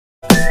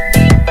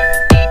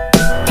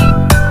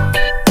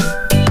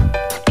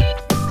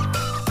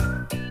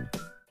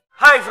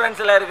Hi friends,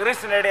 welcome.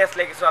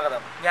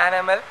 I'm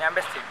Amal. I'm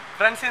Besti.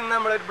 Friends, we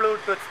have a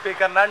Bluetooth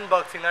speaker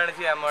unboxing.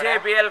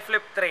 JBL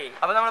Flip 3.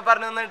 So, we will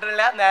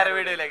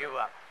video.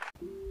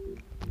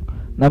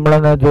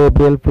 We have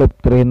JBL Flip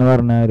 3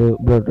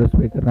 Bluetooth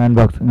speaker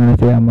unboxing.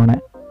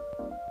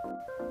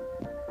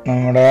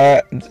 നമ്മുടെ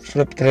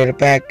flip 3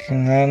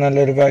 packing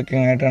നല്ലൊരു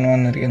packing ആയിട്ടാണ്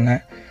വന്നിരിക്കുന്നത്.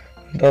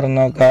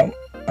 തുറന്നു നോക്കാം.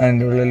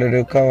 അതിൻ്റെ ഉള്ളിലൊരു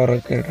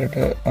കവറൊക്കെ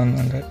ഇട്ടിട്ട്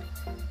വന്നിട്ടുണ്ട്.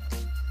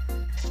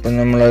 അപ്പം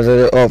നമ്മളത്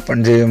ഓപ്പൺ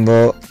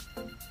ചെയ്യുമ്പോൾ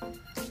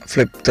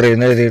ഫ്ലിപ്പ് 3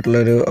 എന്ന്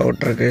എഴുതിയിട്ടുള്ളൊരു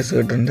ഔട്ടർ കേസ്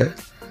കിട്ടുന്നുണ്ട്.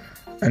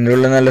 അതിൻ്റെ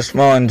ഉള്ളിൽ നല്ല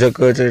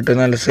സ്പോഞ്ചൊക്കെ വെച്ചിട്ട്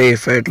നല്ല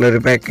സേഫ് ആയിട്ടുള്ളൊരു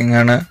പാക്കിംഗ്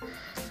ആണ്.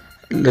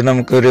 ഇതിൽ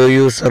നമുക്കൊരു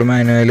യൂസർ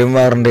മാനുവലും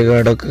വാറണ്ടി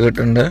കാർഡൊക്കെ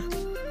കിട്ടുന്നുണ്ട്.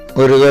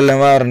 1 കൊല്ലം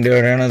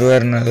വാറണ്ടിയോടെയാണ് അത്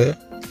വരുന്നത്.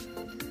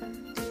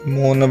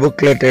 3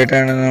 ബുക്ക്ലെറ്റ്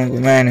ആയിട്ടാണ്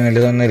നമുക്ക് മാനുവൽ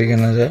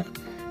തന്നിരിക്കുന്നത്.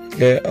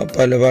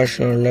 പല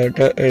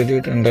ഭാഷകളിലായിട്ട്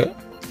എഴുതിയിട്ടുണ്ട്.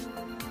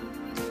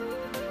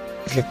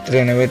 ഫ്ലിപ്പ്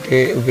 3നെ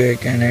പറ്റി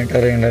ഉപയോഗിക്കാനായിട്ട്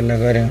അറിയേണ്ട എല്ലാ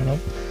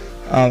കാര്യങ്ങളും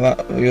ആ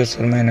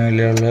യൂസർ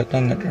മാനുവലുകളിൽ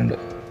തന്നിട്ടുണ്ട്.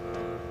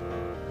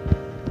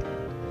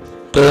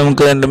 ഇപ്പോൾ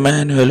നമുക്ക് അതിൻ്റെ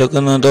മാനുവലൊക്കെ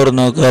ഒന്ന്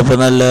തുറന്നു നോക്കാം. അപ്പോൾ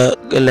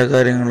എല്ലാ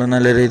കാര്യങ്ങളും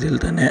നല്ല രീതിയിൽ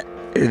തന്നെ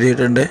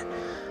എഴുതിയിട്ടുണ്ട്.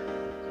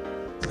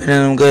 പിന്നെ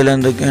നമുക്ക്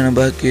അതിലെന്തൊക്കെയാണ്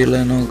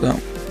ബാക്കിയുള്ളത് നോക്കാം.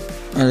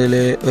 അതിൽ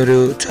ഒരു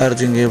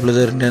ചാർജിങ് കേബിൾ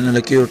തരുന്നുണ്ട്.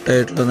 നല്ല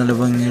ക്യൂട്ടായിട്ടുള്ള നല്ല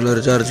ഭംഗിയുള്ള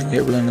ഒരു ചാർജിങ്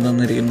കേബിളാണ്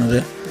തന്നിരിക്കുന്നത്.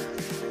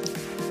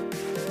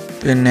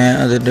 പിന്നെ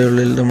അതിൻ്റെ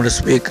ഉള്ളിൽ നമ്മുടെ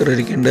സ്പീക്കർ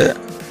ഇരിക്കുന്നുണ്ട്.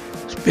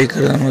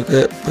 സ്പീക്കർ നമുക്ക്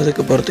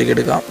പതുക്കെ പുറത്തേക്ക്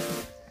എടുക്കാം.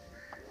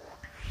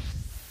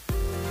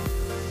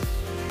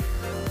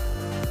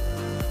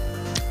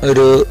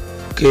 ഒരു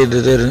ഇത്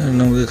തരുന്നുണ്ട്.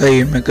 നമുക്ക്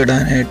കൈമൊക്കെ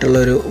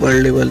ഇടാനായിട്ടുള്ളൊരു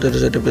വള്ളി പോലത്തെ ഒരു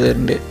സെറ്റപ്പ്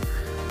തരുന്നുണ്ട്.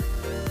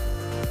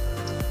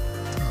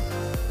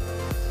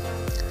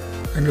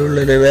 അതിൻ്റെ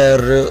ഉള്ളിൽ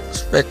വേറൊരു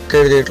സ്പെക്ക്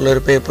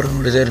എഴുതിയിട്ടുള്ളൊരു പേപ്പറും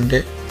കൂടി തരുന്നുണ്ട്.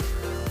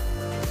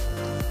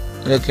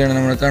 ഇതൊക്കെയാണ്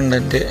നമ്മുടെ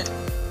കണ്ടൻറ്റ്.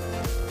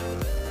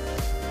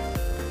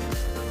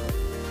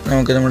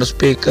 നമുക്ക് നമ്മുടെ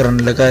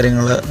സ്പീക്കറിൻ്റെ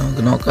കാര്യങ്ങൾ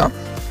നമുക്ക് നോക്കാം.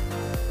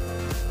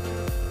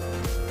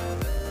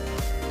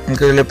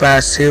 നമുക്കിതിൽ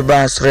പാസീവ്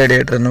ബാസ്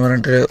റേഡിയേറ്റർ എന്ന്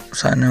പറഞ്ഞിട്ടൊരു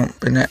സാധനവും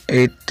പിന്നെ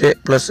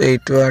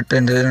 8+8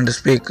 വാട്ടിൻ്റെ 2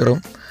 സ്പീക്കറും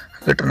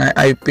കിട്ടണ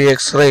IPX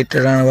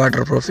റേറ്റഡ് ആണ്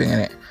വാട്ടർ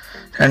പ്രൂഫിങ്ങിന്.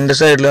 2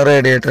 സൈഡിലും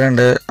റേഡിയേറ്റർ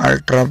ഉണ്ട്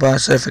അൾട്രാ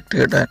ബാസ് എഫക്റ്റ്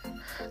കിട്ടാൻ.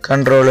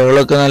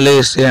 കൺട്രോളുകളൊക്കെ നല്ല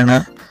ഈസിയാണ്.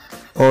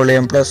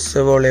 Volume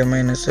plus volume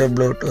minus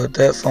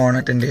Bluetooth phone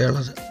attend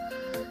ചെയ്യാനുള്ളത്.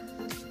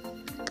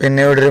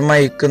 പിന്നെ ഇവിടെ ഒരു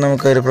മൈക്ക്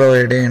നമുക്കവർ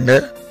പ്രൊവൈഡ് ചെയ്യുന്നുണ്ട്.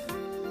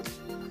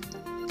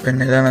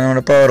 പിന്നെ ഇതാണ്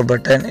നമ്മുടെ പവർ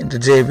ബട്ടൺ. ഇത്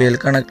JBL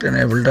കണക്ട്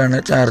എനേബിൾഡ് ആണ്.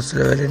 Charge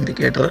level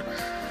indicator.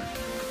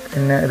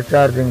 പിന്നെ ഒരു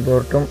ചാർജിങ്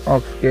പോർട്ടും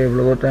ഓക്സ് കേബിൾ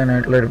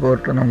കുത്താനായിട്ടുള്ളൊരു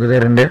പോർട്ടും നമുക്ക്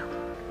തരുന്നുണ്ട്.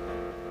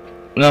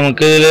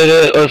 നമുക്ക് ഇതിലൊരു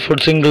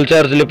സിംഗിൾ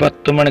ചാർജിൽ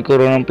 10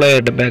 മണിക്കൂറോളം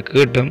പ്ലേയുടെ ബാക്ക്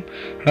കിട്ടും.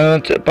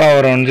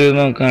 പവർ ഓൺ ചെയ്ത്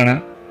നോക്കുകയാണ്.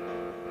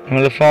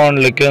 നമ്മൾ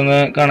ഫോണിലേക്ക് ഒന്ന്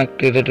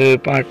കണക്ട് ചെയ്തിട്ട്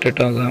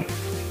പാട്ടിട്ട് നോക്കാം.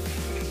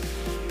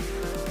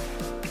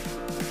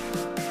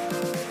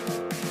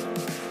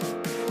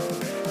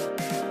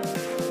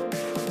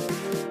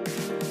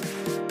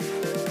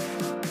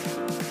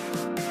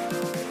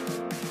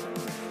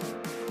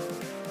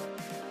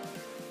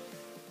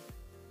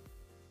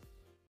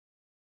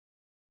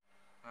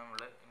 നമ്മൾ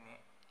ഇനി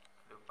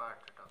ഒരു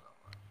പാട്ടിട്ട് നോക്കാം.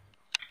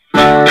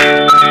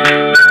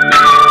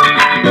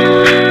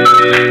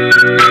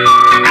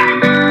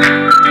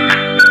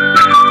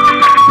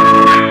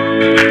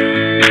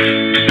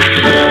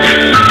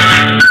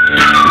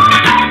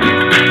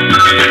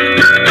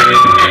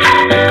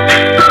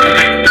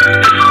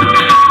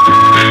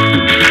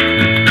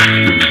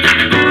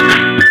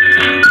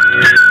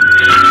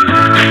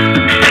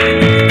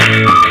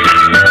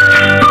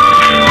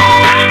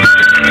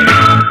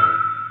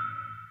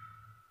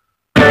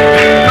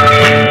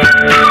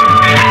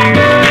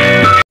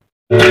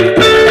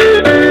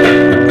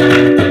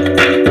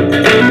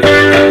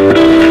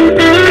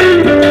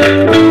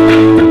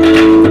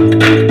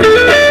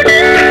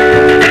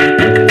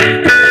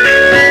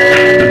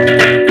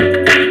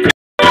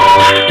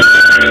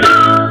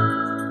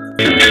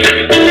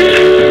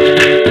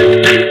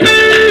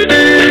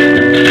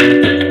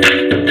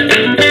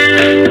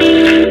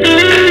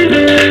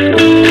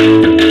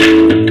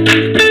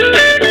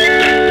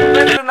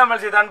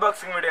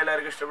 അൺബോക്സിംഗ് വീഡിയോ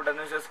എല്ലാവർക്കും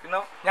ഇഷ്ടപ്പെട്ടെന്ന് വിശ്വസിക്കുന്നു.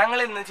 ഞങ്ങൾ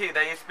ഇന്ന് ചെയ്ത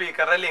ഈ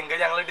സ്പീക്കറുടെ ലിങ്ക്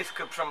ഞങ്ങൾ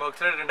ഡിസ്ക്രിപ്ഷൻ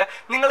ബോക്സിൽ ഇട്ടിട്ടുണ്ട്.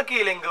 നിങ്ങൾക്ക്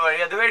ഈ ലിങ്ക് വഴി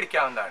അത്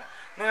മേടിക്കാവുന്നതാണ്.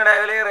 നിങ്ങളുടെ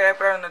വിലയേറിയ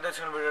അഭിപ്രായം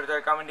നിർദ്ദേശങ്ങൾ വീഡിയോ എടുത്ത്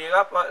കമന്റ്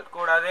ചെയ്യുക.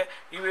 കൂടാതെ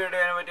ഈ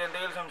വീഡിയോനെ പറ്റി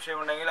എന്തെങ്കിലും സംശയം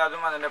ഉണ്ടെങ്കിൽ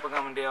അതും അതിൻ്റെ ഒപ്പം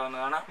കമന്റ്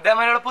ചെയ്യാവുന്നതാണ്.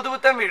 ഇതേമാതിരിയുള്ള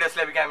പുതുപുത്തൻ വീഡിയോസ്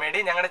ലഭിക്കാൻ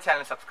വേണ്ടി ഞങ്ങളുടെ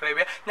ചാനൽ സബ്സ്ക്രൈബ്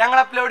ചെയ്യുക. ഞങ്ങൾ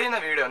അപ്ലോഡ്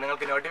ചെയ്യുന്ന വീഡിയോ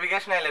നിങ്ങൾക്ക്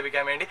നോട്ടിഫിക്കേഷനായി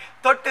ലഭിക്കാൻ വേണ്ടി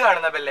തൊട്ട്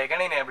കാണുന്ന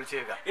ബെല്ലൈക്കൺ എനേബിൾ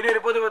ചെയ്യുക. ഇനി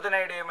ഒരു പുതുപുത്തൻ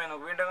ഐഡിയയുമായി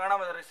നമുക്ക് വീണ്ടും കാണാം.